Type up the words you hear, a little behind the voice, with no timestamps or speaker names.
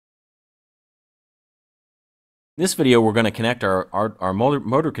this video, we're going to connect our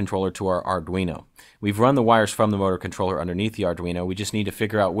motor controller to our Arduino. We've run the wires from the motor controller underneath the Arduino. We just need to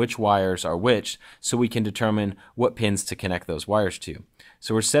figure out which wires are which so we can determine what pins to connect those wires to.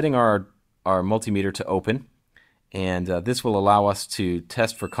 So we're setting our multimeter to open, and this will allow us to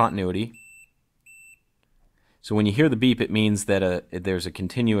test for continuity. So when you hear the beep, it means that there's a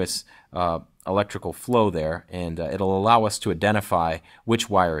continuous electrical flow there, and it'll allow us to identify which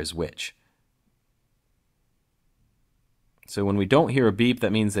wire is which. So when we don't hear a beep,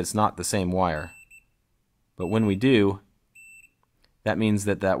 that means that it's not the same wire. But when we do, that means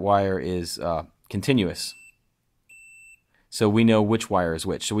that that wire is continuous. So we know which wire is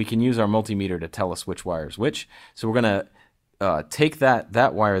which. So we can use our multimeter to tell us which wire is which. So we're going to take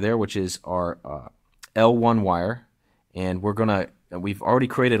that wire there, which is our L1 wire, and we've already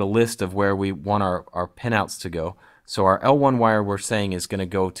created a list of where we want our pinouts to go. So our L1 wire, we're saying, is going to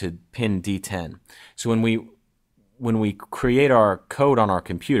go to pin D10. So when we create our code on our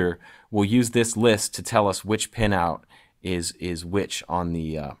computer, we'll use this list to tell us which pinout is which on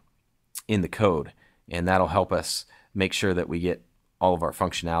the in the code, and that'll help us make sure that we get all of our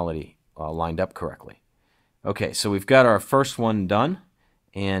functionality lined up correctly. Okay, so we've got our first one done,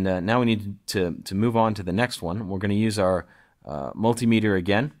 and now we need to move on to the next one. We're going to use our multimeter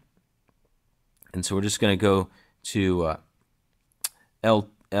again, and so we're just going to go to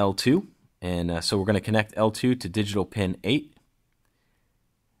L2. And so we're going to connect L2 to digital pin 8.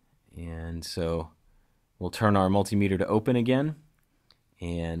 And so we'll turn our multimeter to open again.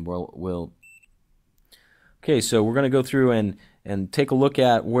 And okay, so we're going to go through and take a look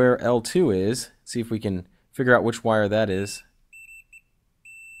at where L2 is. See if we can figure out which wire that is.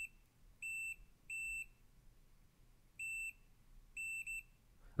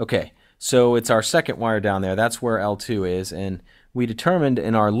 Okay, so it's our second wire down there. That's where L2 is. And we determined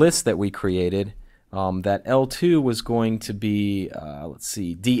in our list that we created that L2 was going to be, let's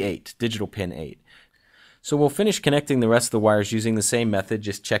see, D8, digital pin 8. So we'll finish connecting the rest of the wires using the same method,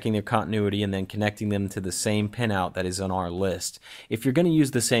 just checking their continuity and then connecting them to the same pinout that is on our list. If you're going to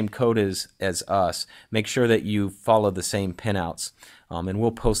use the same code as us, make sure that you follow the same pinouts, and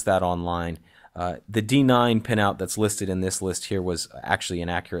we'll post that online. The D9 pinout that's listed in this list here was actually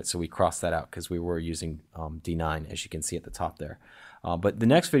inaccurate, so we crossed that out because we were using D9, as you can see at the top there. But the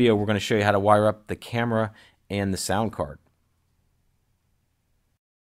next video, we're going to show you how to wire up the camera and the sound card.